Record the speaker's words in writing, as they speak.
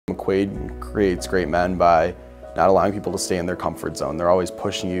McQuaid creates great men by not allowing people to stay in their comfort zone. They're always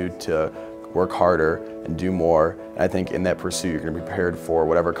pushing you to work harder and do more. And I think in that pursuit, you're going to be prepared for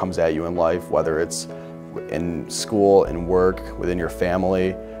whatever comes at you in life, whether it's in school, in work, within your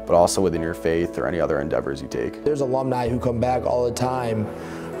family, but also within your faith or any other endeavors you take. There's alumni who come back all the time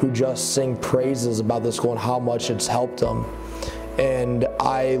who just sing praises about the school and how much it's helped them. And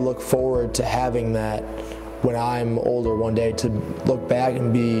I look forward to having that when I'm older one day, to look back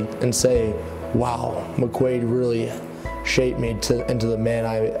and say, wow, McQuaid really shaped me into the man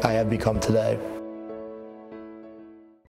I have become today.